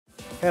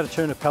How to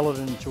turn a pallet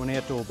into an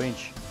outdoor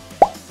bench.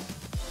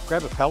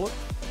 Grab a pallet,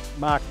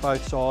 mark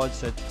both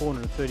sides at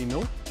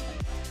 430mm.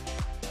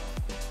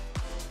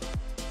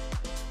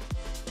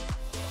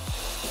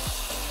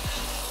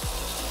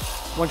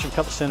 Once you've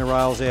cut the centre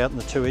rails out and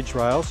the two edge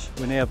rails,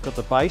 we now have got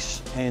the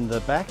base and the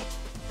back.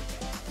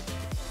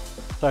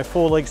 So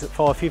 4 legs at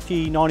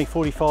 550,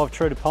 90/45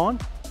 true to pine.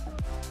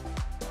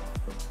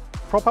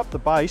 Prop up the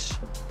base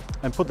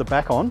and put the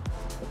back on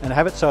and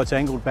have it so it's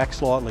angled back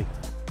slightly.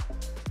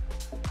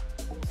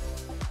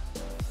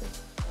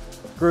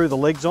 Screw the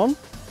legs on.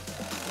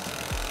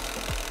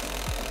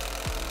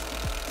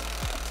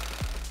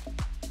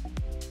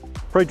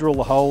 Pre-drill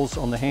the holes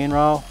on the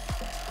handrail.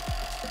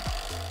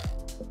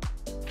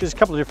 There's a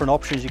couple of different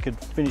options you could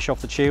finish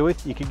off the chair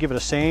with. You could give it a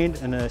sand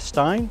and a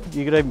stain.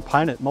 You could even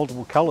paint it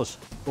multiple colours.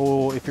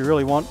 Or if you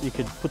really want, you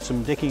could put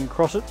some decking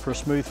across it for a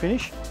smooth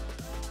finish.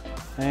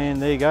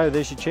 And there you go,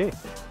 there's your chair.